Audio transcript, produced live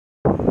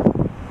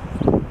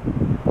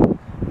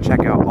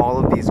check out all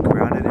of these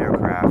grounded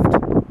aircraft,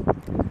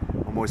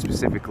 or more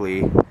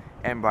specifically,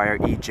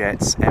 Embraer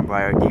E-Jets,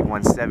 Embraer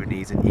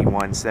E-170s, and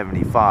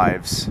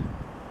E-175s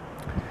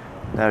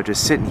that are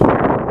just sitting here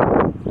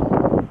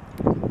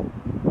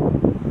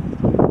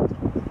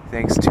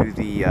thanks to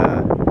the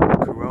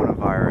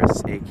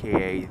coronavirus,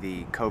 aka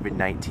the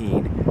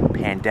COVID-19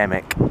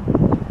 pandemic.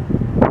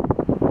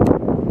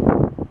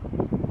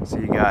 So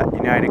you got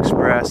United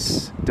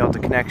Express, Delta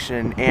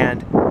Connection,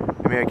 and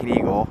American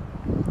Eagle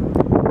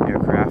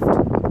aircraft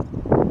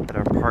that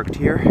are parked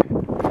here.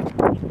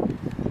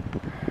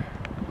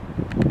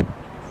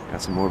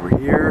 Got some over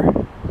here.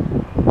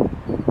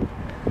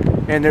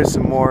 And there's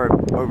some more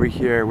over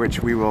here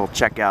which we will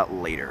check out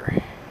later.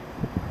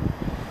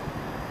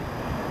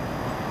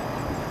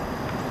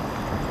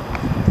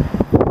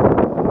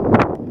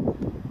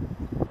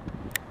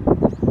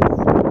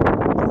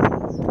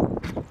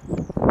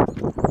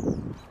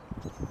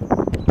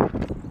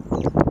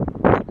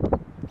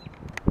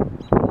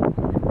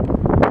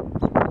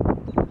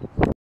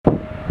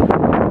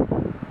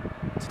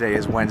 Today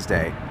is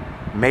Wednesday,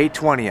 May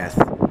 20th,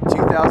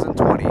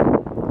 2020.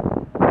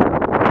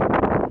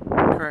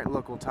 Current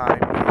local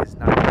time is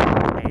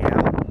 9:00 a.m.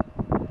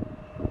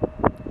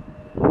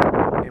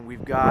 And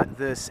we've got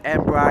this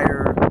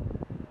Embraer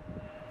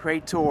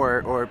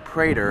Praetor or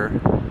Praetor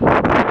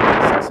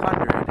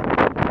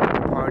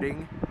 600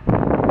 departing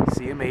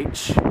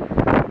CMH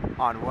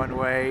on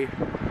runway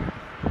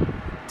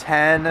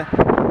 10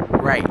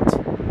 right.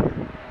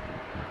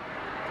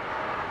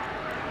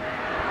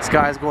 This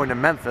guy's going to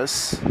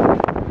Memphis.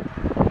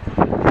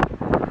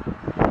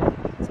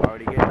 It's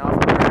already getting off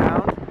the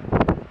ground.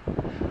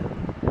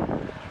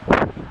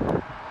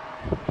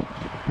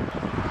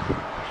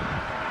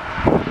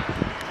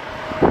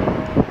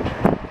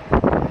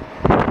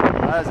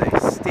 That is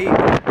a steep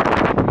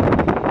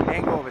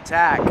angle of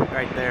attack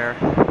right there.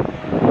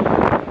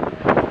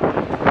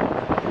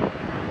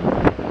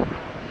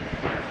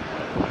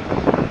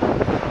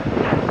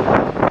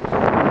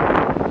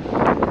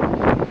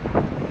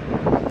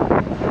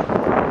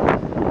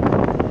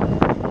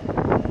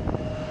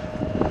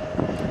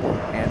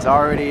 It's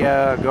already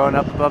going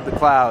up above the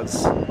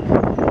clouds.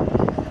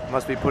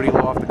 Must be pretty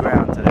low off the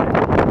ground today.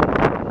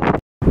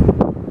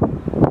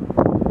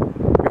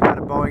 We've got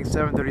a Boeing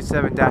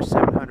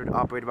 737-700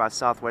 operated by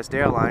Southwest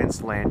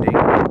Airlines landing.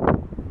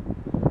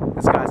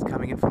 This guy's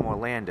coming in from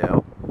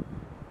Orlando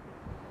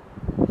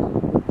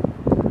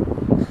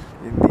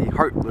in the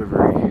Heart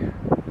livery.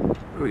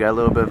 We got a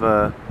little bit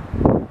of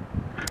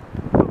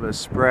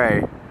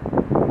spray,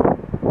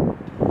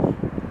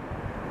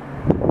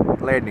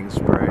 landing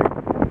spray.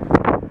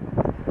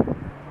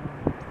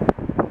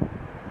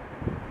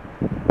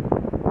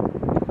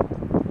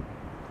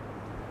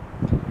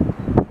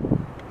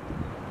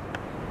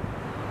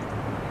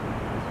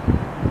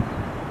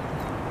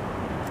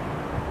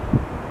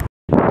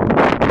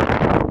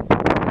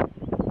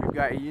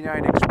 Got a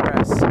United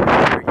Express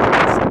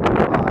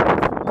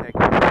E-175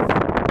 taking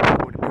off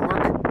going to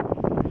Newark.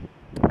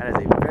 That is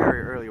a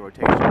very early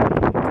rotation.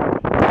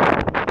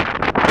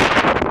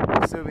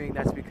 Assuming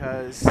that's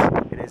because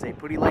it is a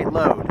pretty light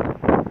load.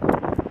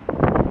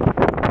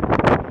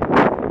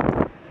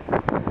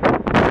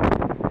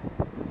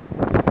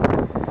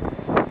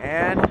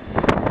 And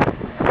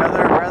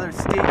rather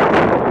steep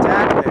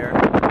attack there.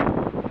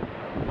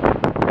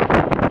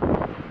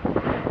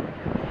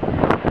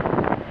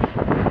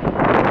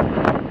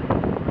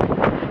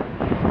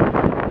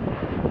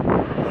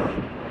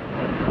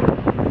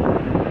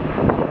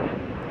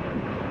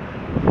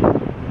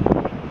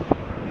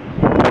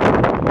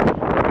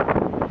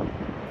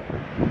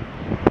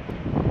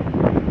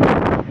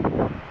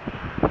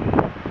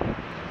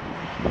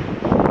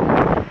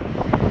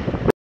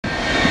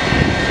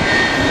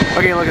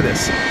 Okay, look at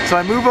this. So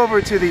I move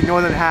over to the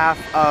northern half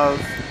of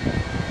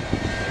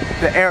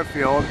the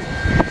airfield,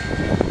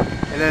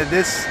 and then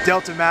this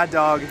Delta Mad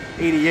Dog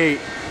 88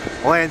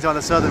 lands on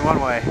the southern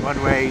runway,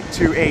 runway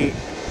 28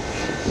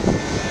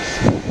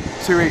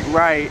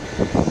 right,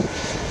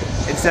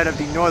 instead of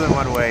the northern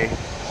runway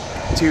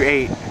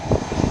 28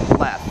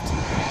 left.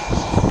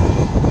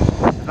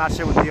 I'm not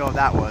sure what the deal of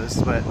that was,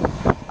 but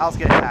I'll just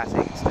get it passing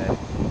instead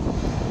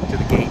to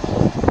the gate.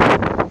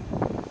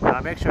 And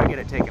I'll make sure I get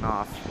it taken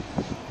off.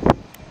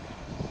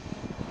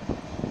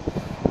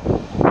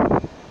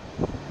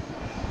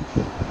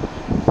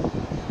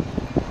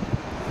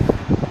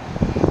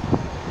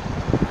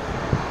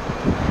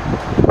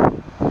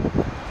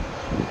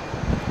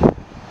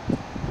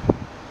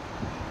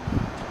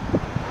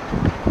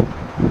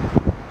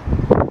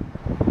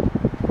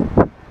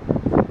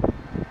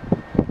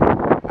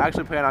 I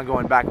actually plan on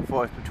going back and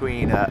forth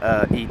between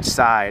each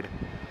side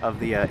of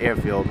the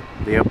airfield,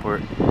 the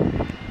airport,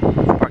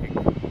 parking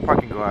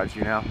garage,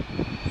 you know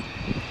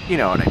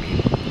what I mean.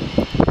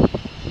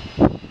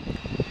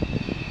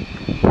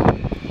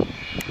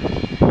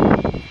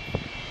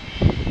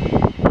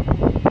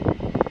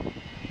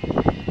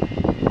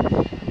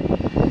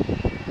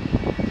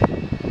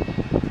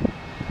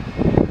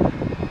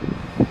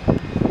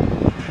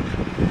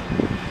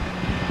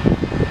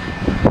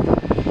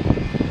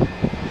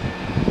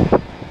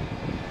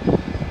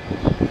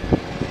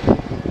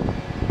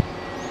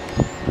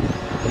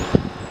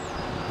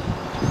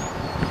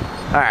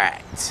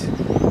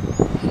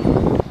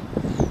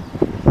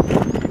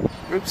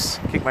 Oops,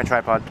 kicked my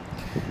tripod.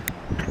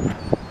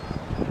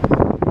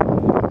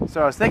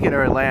 So I was thinking it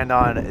would land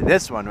on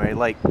this runway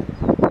like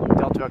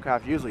Delta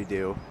aircraft usually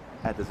do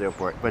at this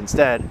airport, but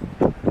instead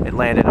it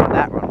landed on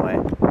that runway.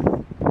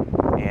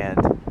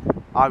 And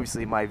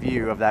obviously my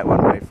view of that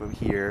runway from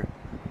here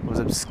was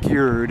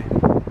obscured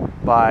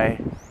by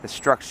the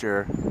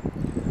structure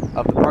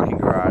of the parking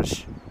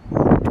garage.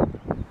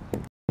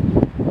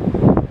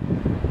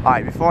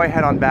 Alright, before I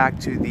head on back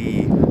to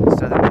the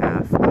southern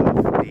half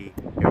of the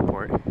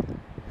airport,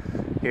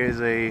 here's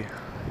a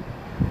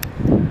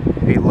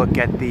look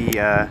at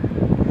the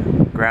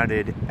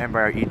grounded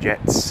Embraer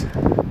E-Jets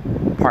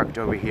parked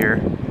over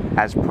here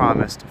as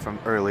promised from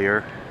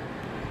earlier.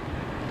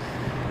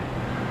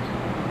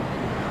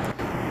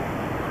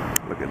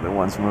 Look at the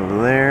ones from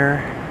over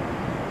there.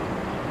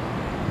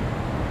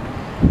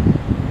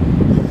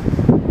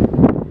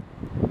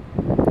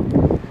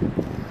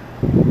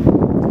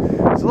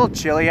 It's a little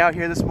chilly out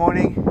here this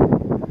morning.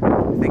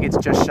 I think it's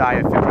just shy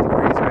of 50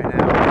 degrees right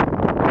now.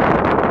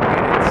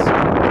 And it's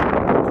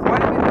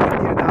quite a bit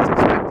windier than I was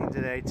expecting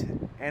today.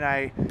 And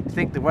I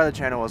think the Weather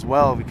Channel as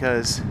well,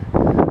 because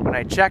when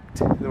I checked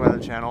the Weather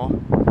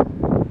Channel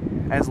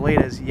as late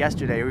as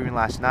yesterday or even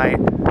last night,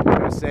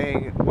 it was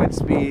saying wind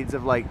speeds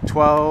of like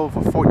 12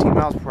 or 14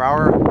 miles per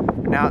hour.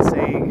 Now it's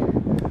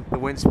saying the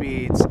wind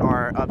speeds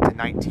are up to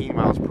 19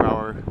 miles per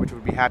hour, which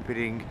would be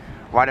happening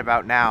right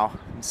about now.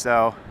 And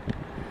so,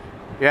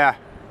 yeah,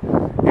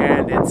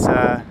 and it's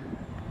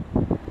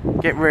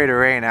getting ready to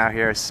rain out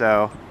here,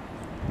 so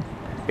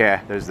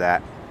yeah, there's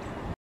that.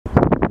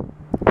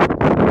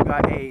 We've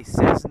got a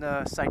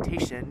Cessna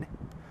Citation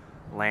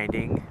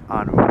landing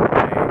on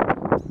runway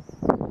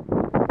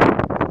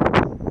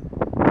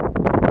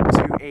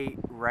 28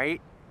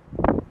 right.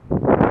 So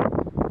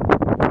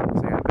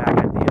I'm back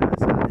at the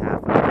southern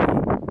half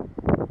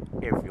of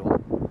the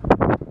airfield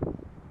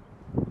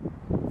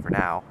for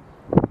now.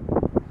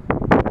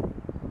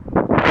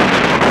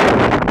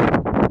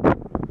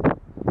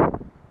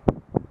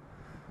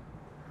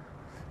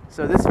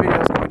 So this video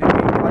is going to be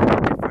quite a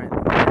bit different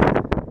than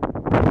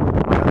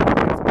my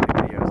other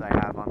videos I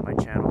have on my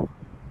channel.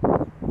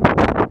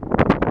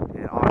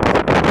 And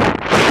honestly,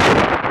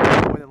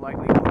 more than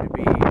likely going to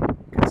be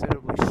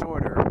considerably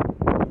shorter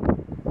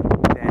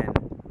than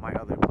my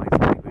other plane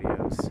flying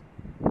videos.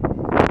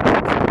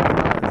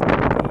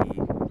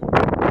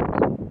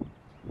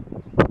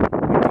 Because of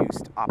the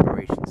reduced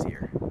operations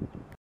here.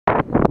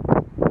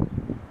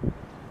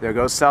 There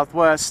goes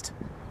Southwest.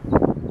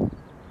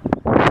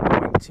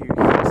 To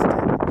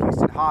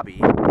Houston Hobby,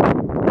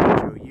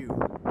 HOU.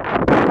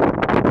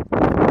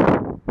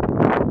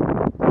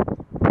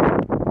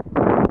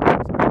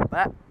 Sorry about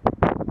that.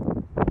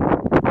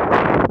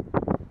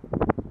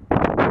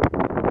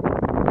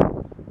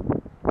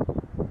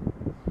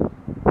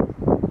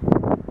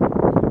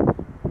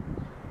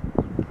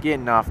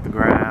 Getting off the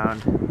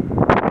ground.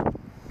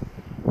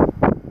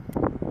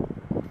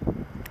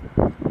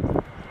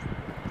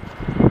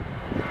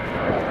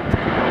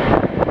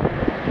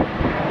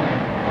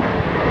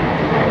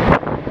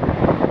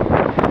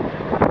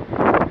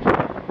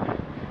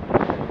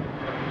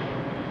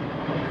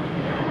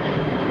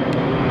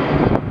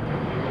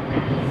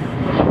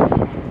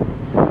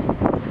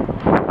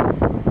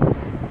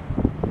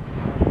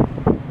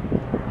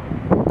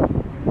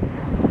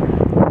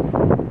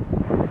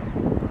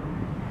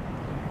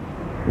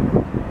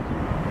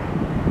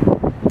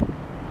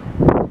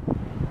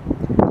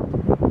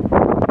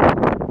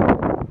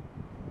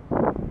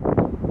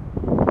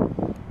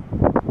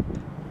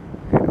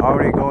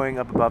 Already going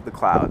up above the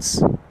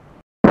clouds.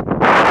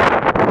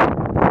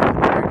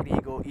 American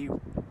Eagle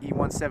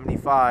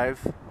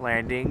E-175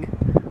 landing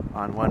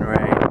on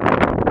runway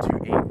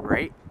 28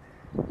 right.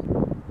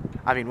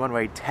 I mean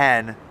runway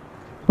 10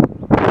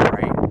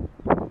 right.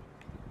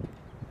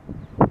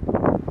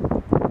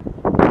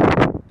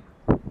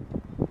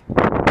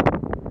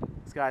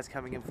 This guy's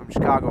coming in from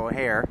Chicago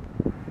O'Hare,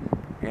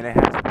 and it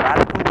has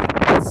radical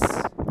winds.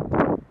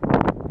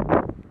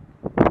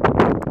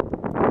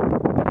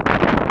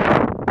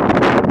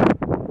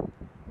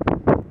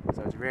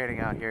 Raining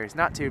out here. It's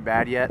not too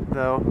bad yet,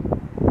 though.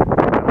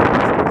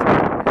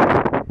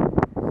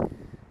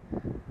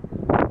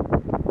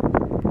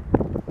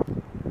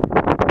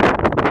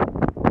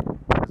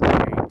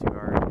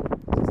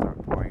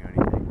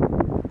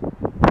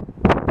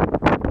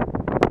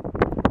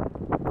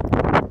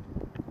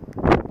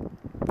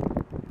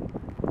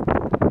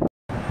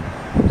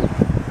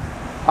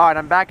 Alright,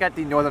 I'm back at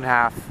the northern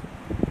half.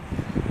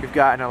 We've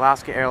got an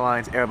Alaska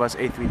Airlines Airbus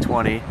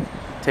A320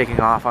 taking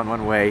off on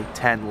runway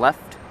 10 left.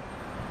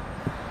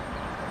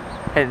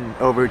 Heading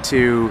over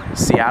to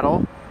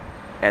Seattle,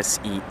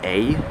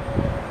 SEA.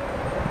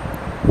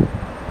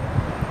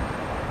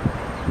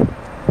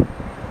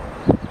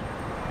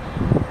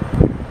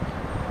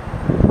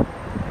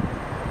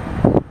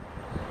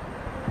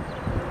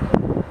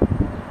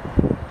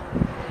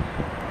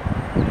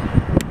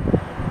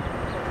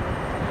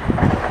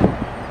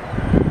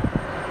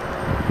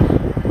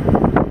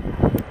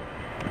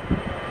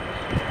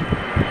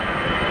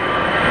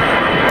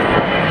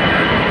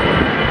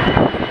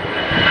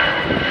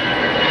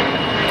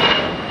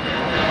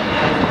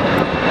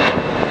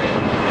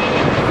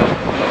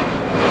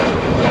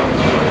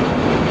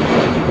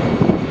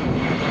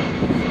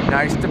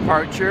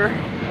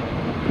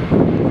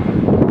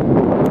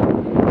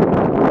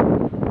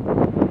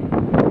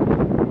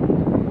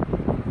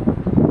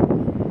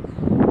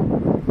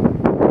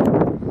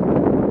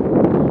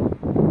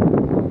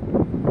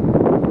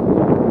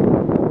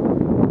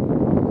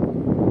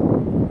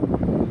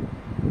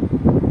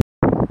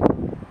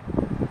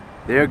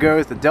 There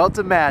goes the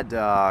Delta Mad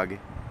Dog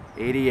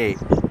 88.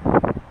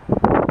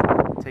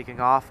 Taking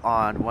off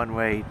on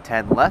runway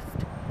 10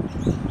 left.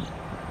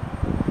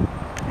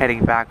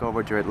 Heading back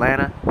over to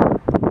Atlanta.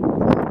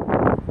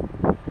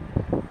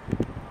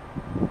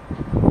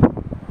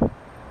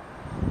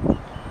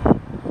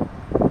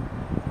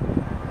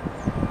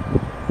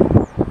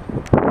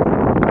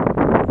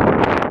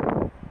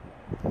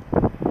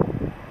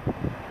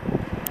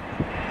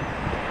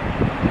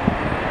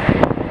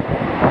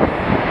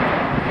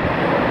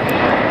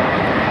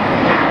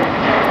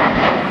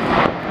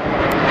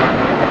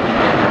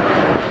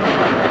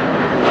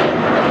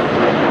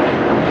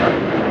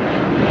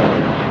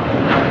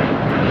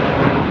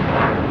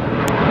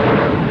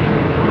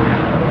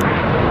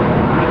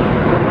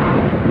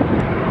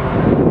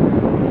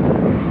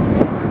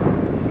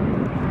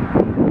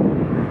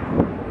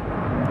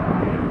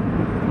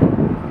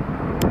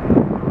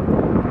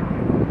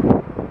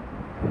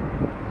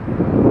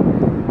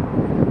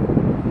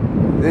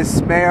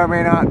 This may or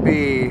may not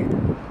be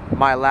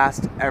my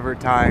last ever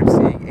time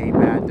seeing a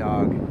Mad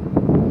Dog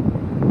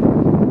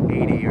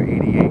 80 or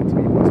 88 to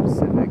be more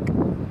specific.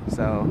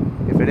 So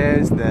if it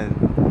is, then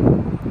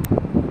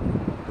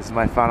this is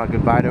my final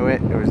goodbye to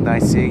it. It was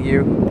nice seeing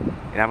you,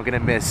 and I'm gonna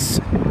miss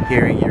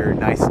hearing your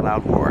nice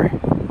loud roar.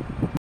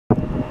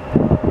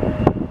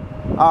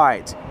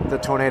 Alright, the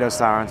tornado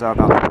sirens are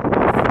about to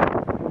go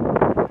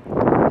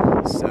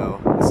off. So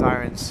the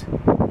sirens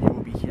you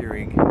will be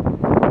hearing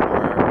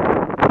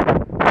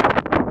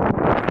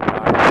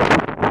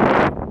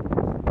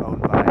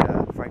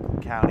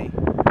County,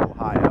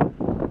 Ohio,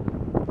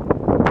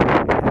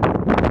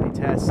 and they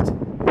test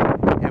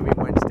every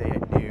Wednesday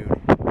at noon,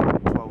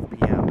 12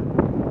 p.m.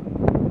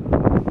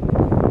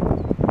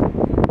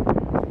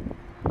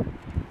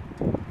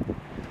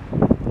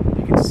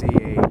 You can see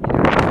a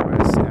United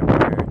Express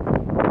Embraer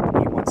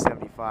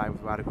E175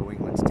 with Radical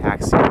England's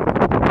taxi.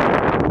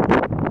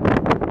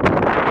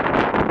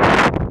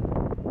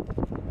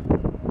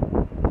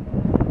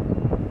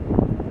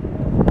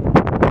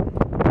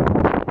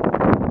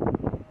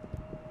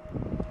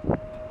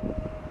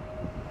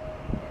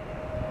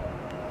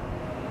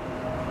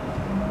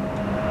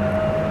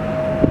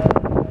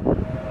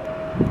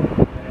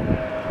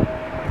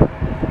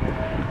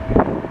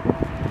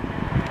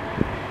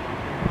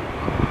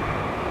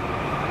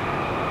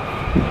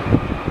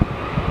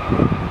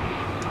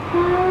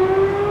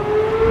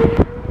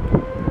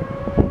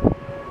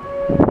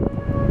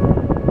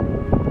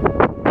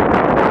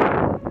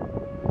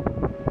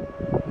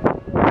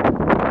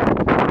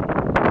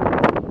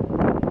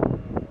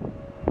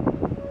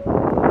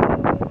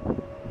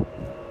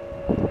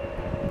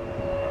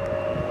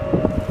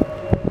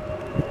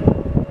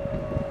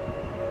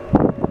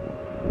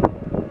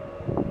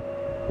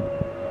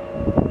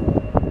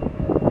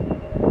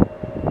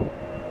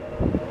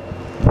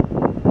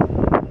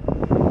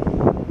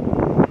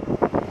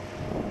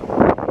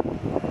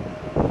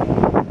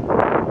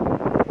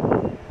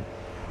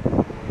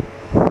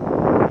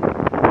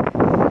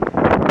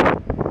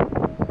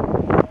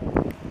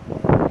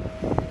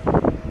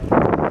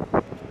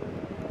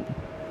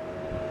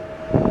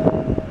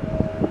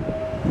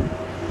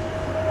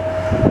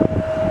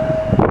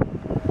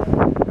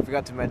 I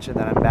forgot to mention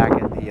that I'm back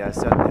at the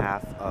southern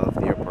half of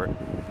the airport,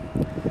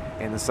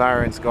 and the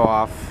sirens go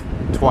off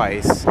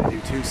twice and do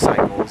 2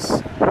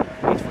 cycles,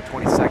 each for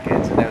 20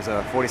 seconds, and there's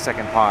a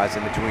 40-second pause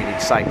in between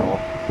each cycle.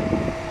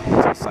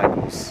 2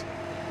 cycles.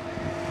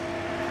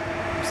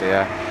 So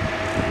yeah.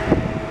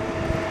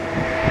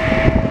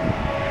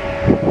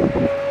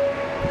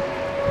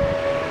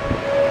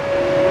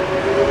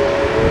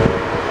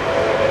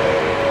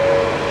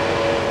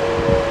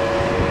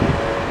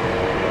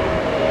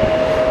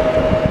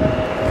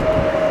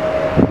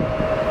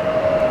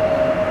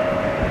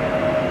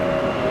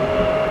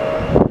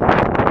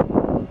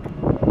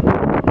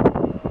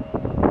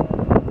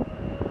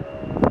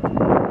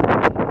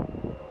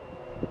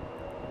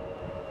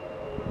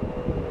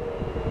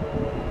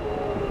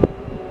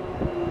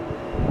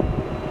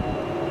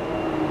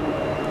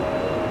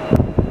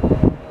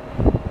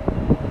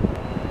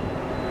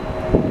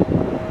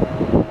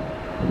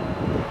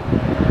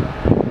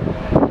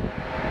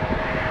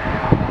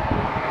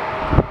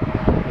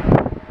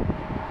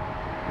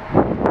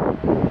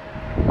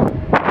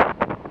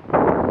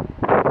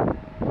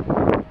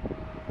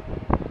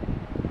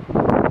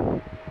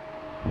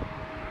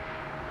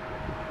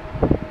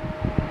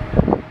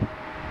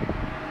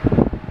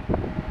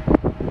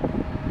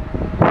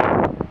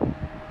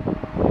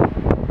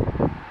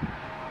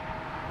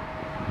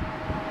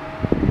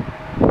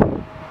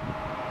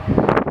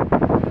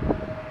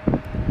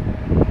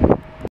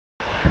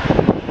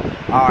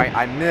 Alright,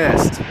 I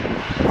missed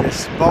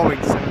this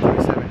Boeing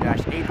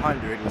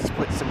 737-800 with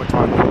split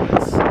simultaneous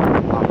movements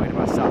operated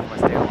by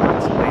Southwest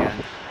Airlines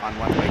land on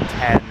runway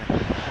 10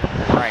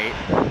 right.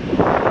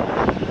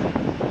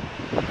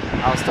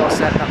 I was still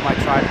setting up my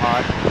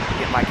tripod,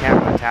 getting my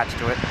camera attached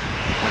to it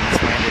when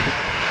this landed.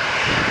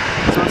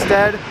 So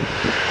instead,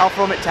 I'll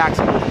film it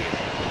taxiing with you.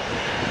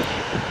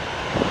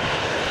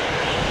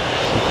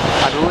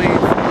 I believe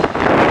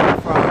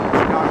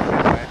from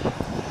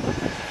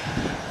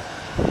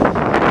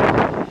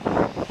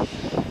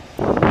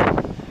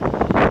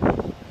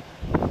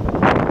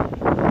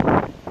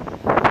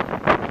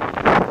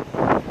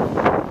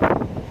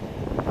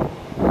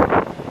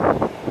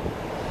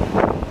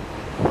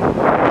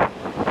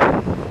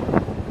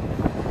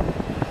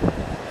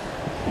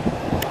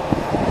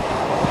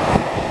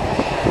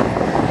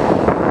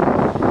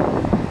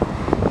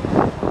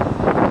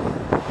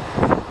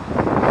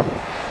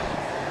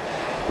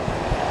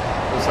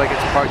Looks like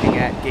it's parking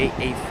at gate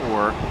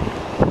A4.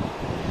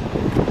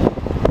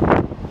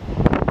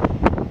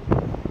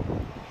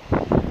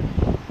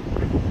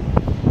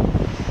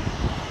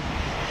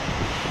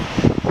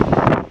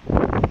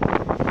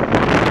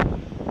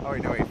 Oh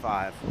wait, no,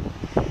 A5.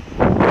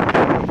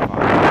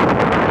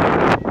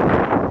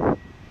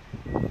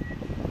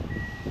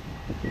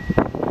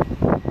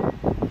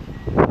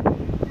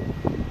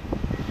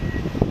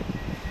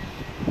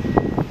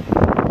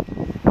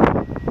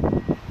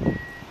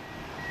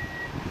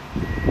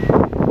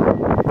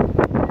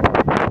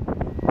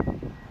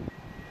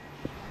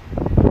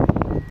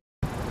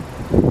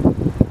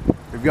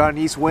 We've got an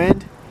east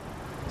wind,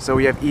 so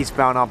we have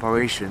eastbound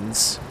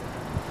operations.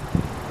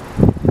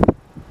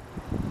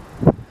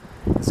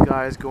 This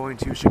guy is going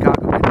to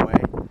Chicago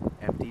Midway,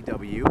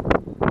 MDW.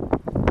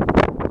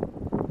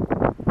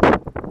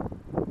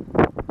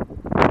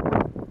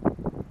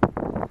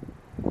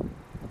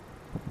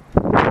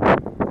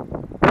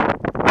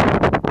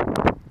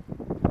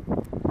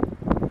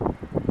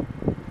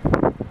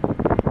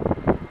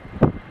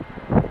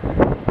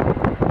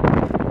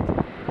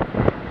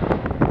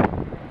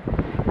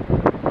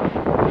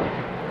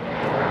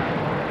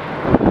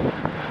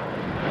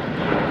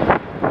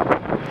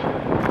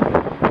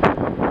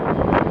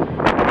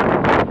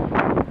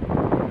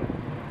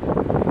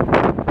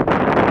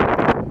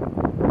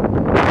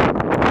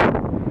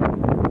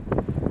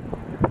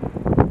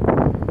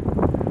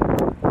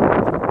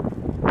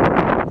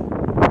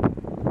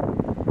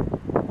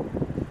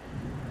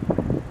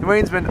 The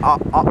rain's been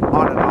on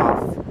and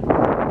off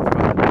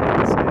throughout the day,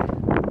 I'd say.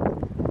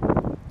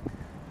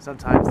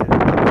 Sometimes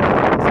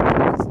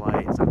it's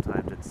light,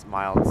 sometimes it's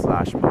mild /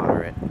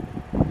 moderate.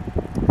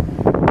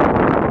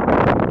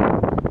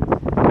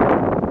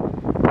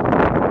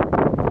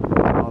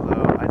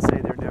 Although I'd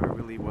say there never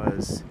really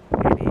was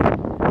any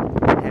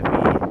heavy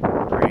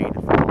rain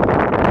falling.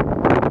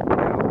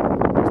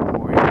 It was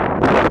pouring.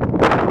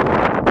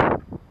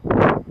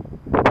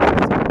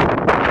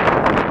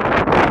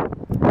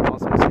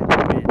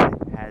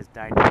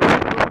 Died down a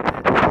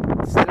little bit.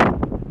 It's still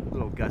a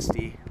little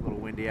gusty, a little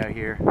windy out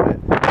here, but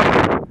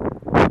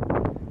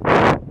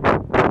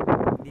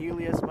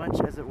nearly as much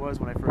as it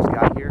was when I first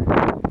got here.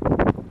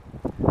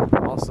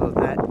 Also,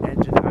 that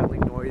engine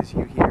idling noise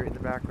you hear in the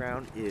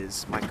background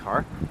is my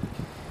car,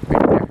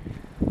 right there.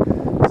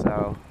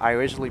 So I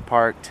originally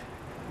parked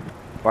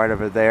right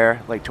over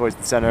there, like towards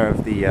the center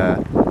of the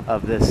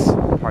of this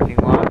parking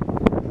lot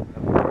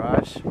of the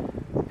garage,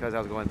 because I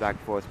was going back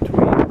and forth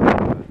between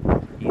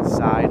each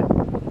side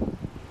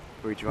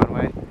for each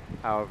runway.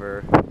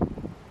 However,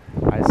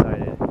 I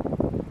decided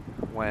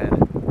when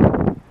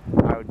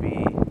I would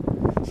be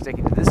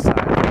sticking to this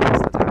side for the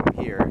rest of the time I'm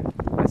here,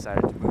 I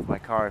decided to move my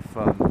car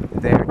from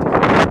there to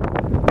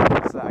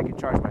here so that I could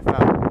charge my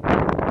phone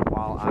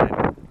while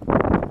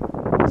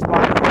I'm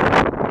spotting.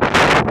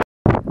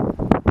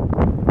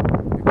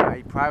 We've got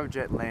a private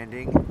jet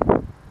landing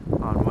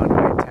on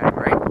runway 10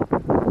 right.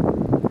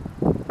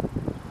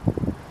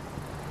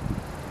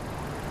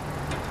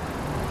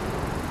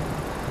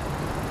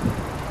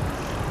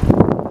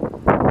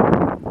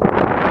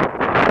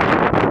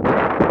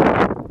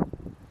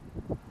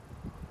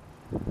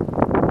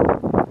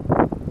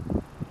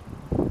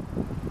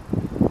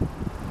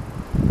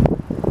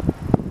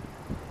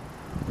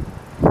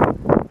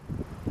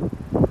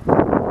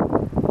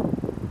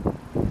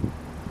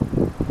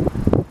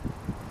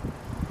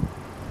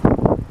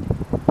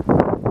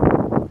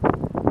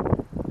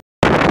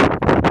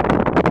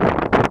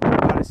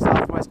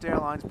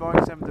 Airlines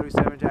Boeing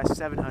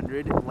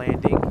 737-700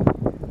 landing.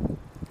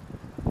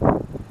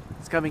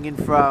 It's coming in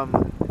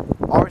from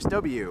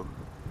RSW.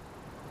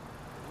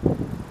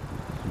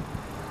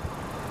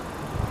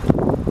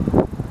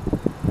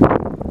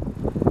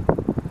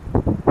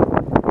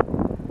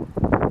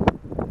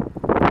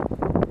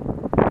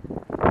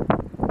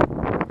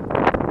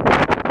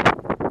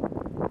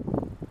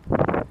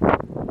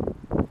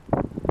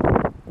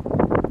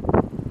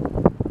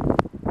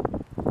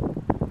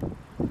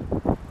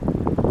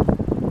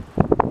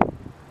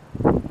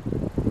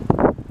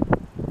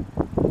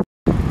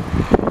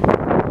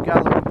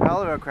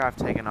 Aircraft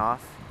taking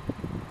off.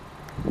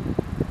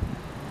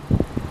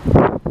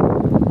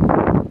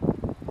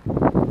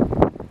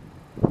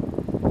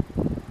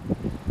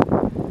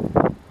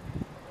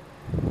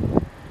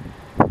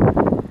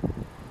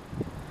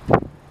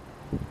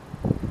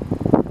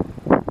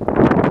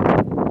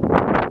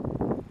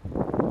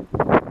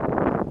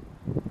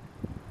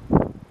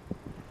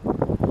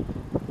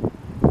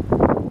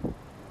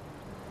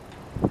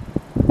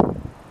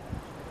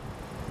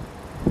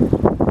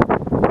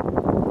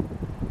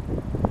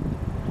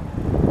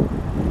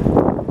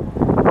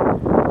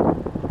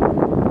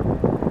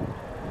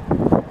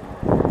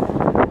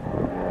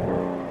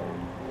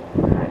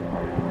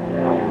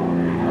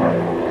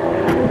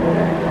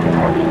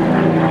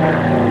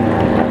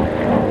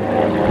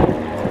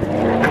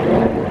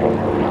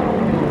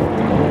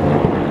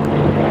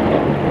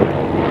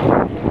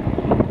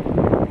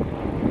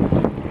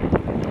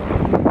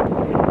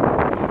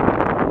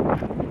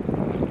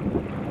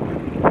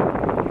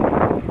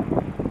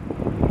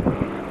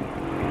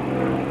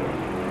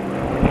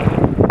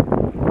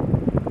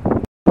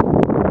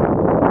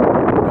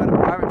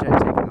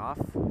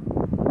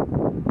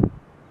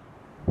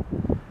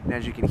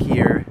 as you can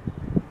hear,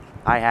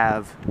 I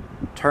have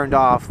turned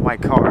off my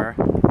car,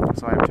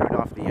 so I have turned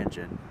off the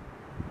engine.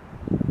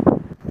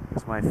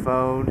 So my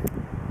phone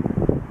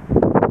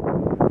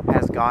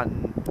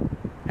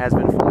has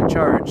been fully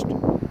charged,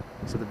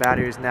 so the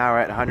battery is now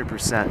at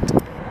 100%.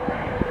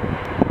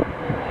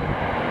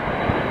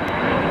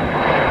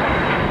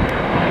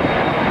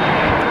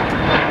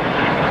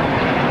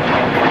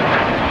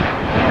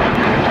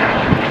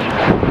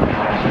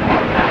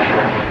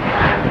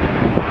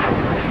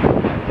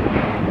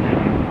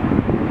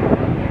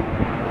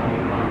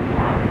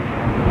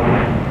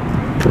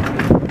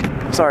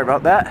 Sorry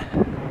about that.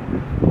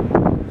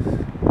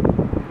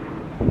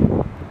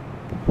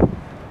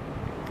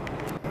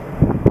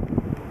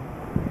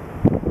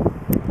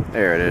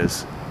 There it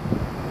is.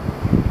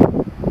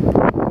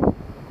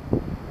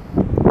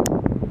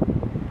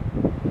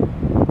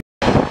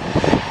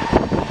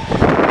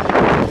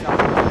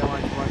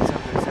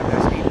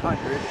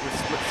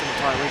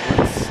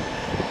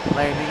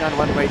 Landing on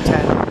runway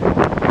 10,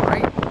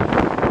 right?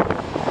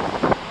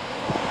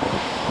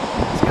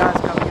 This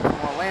guy's coming in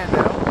from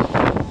Orlando,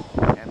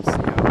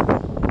 MCO.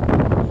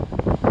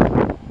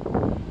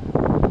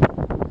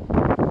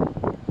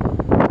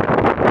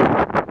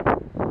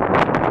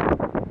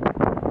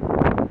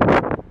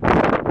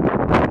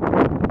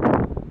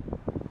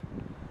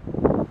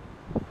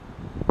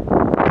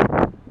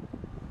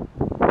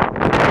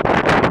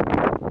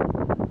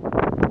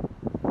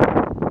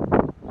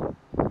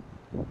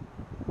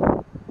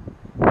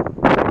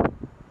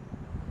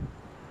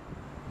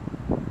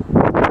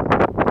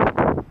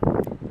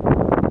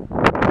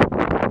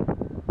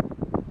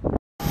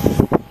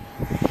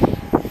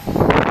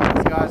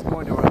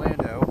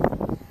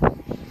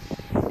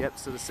 Yep,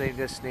 so the same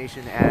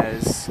destination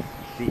as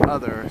the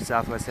other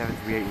Southwest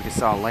 738 we just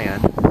saw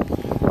land.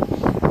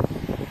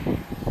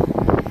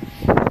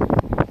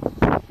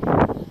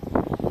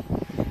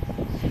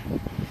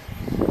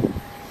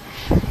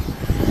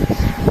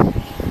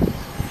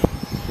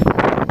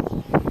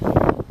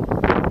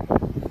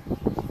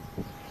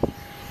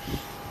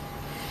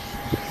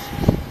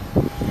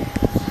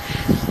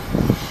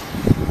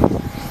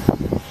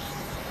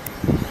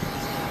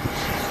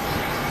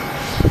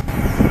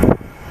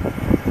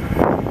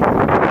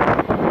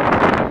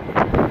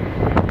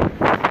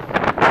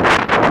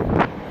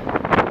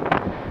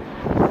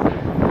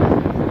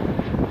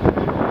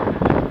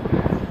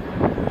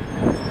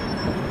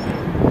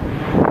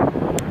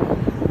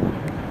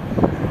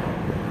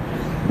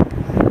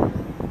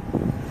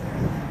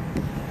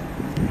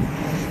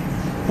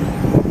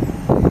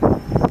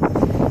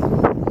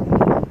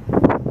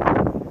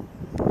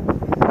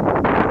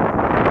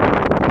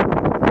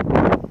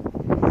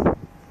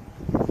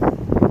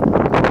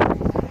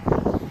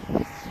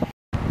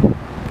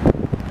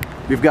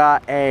 We've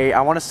got a,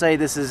 I want to say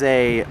this is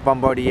a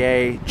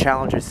Bombardier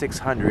Challenger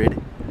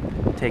 600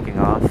 taking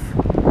off.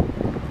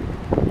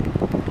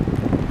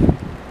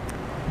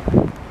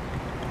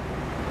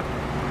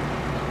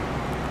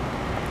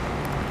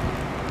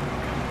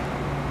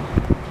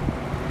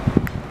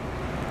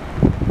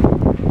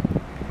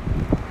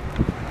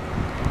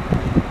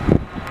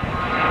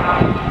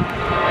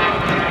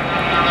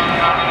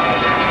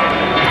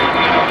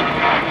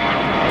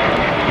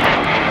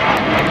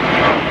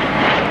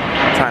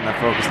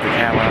 Focus the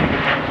camera.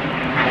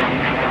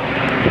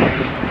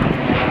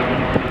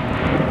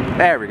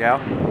 There we go.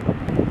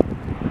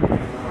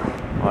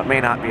 Well, it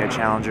may not be a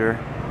Challenger.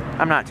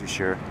 I'm not too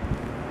sure.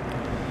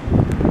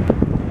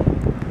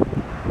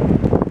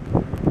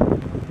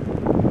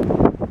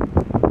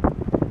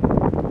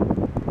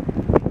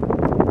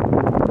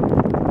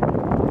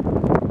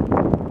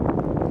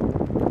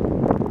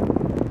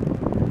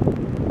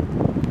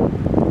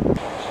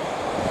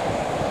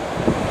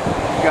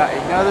 We've got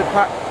another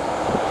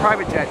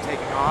private jet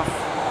taking off.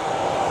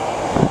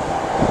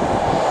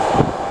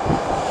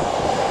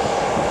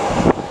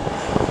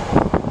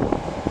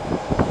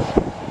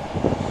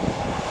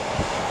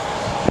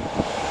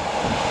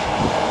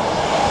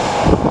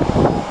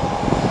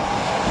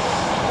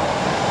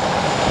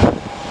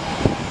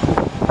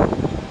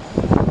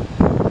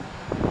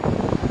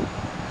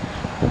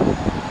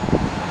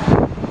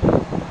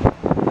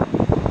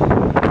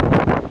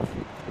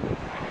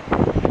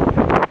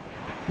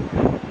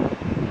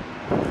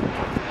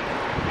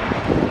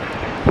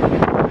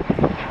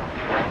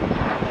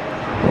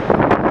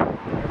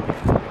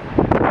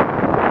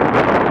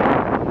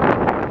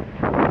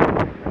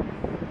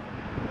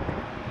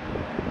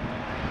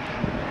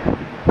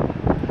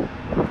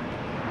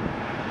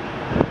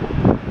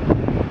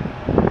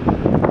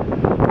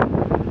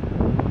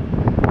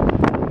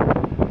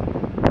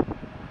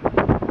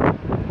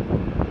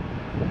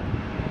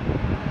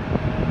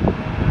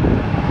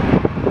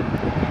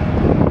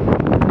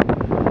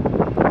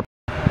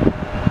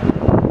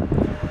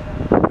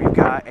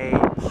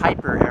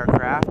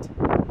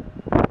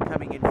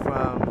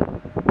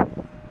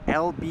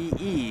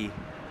 LBE,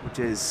 which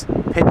is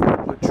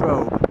Pittsburgh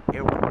Latrobe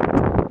Airport.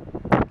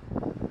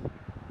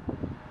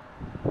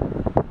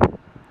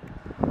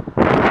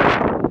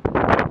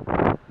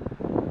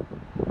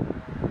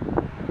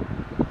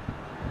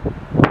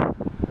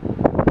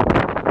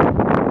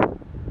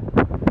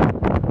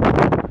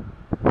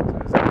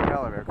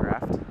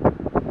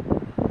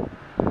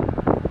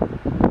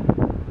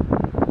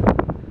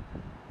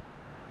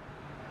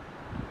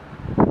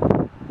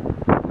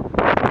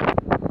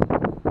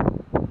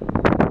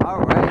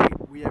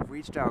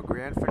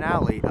 grand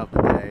finale of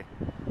the day.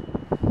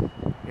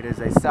 It is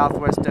a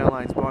Southwest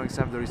Airlines Boeing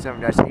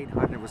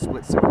 737-800 with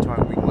split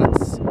single-twin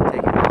winglets,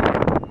 taking off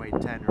on runway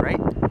 10 right.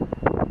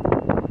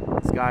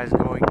 This guy is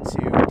going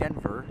to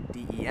Denver,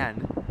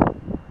 D-E-N.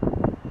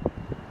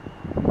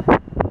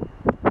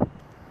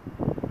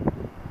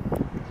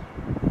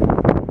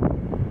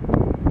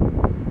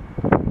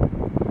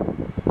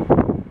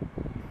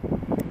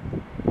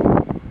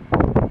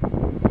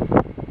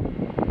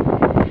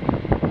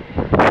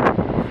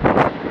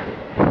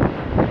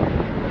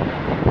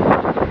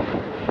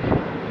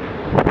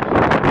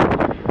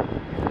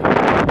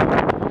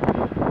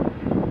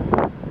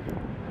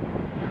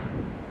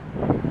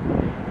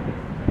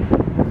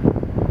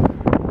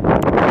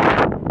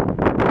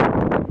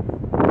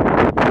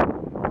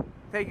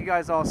 Thank you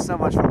guys all so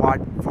much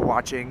for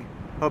watching.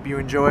 Hope you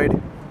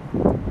enjoyed.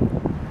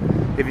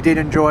 If you did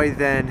enjoy,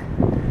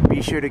 then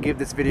be sure to give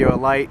this video a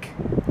like.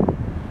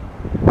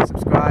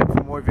 Subscribe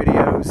for more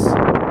videos.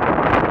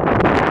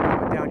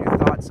 Comment down your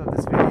thoughts of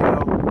this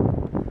video.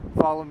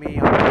 Follow me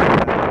on the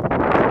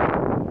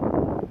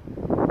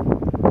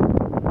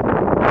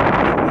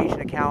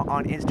aviation account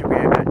on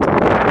Instagram at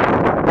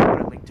I'll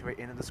put a link to it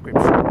in the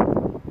description.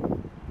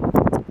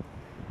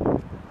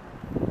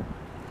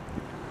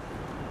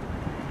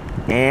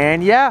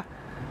 And yeah,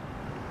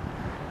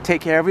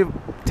 take care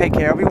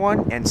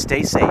everyone, and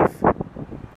stay safe.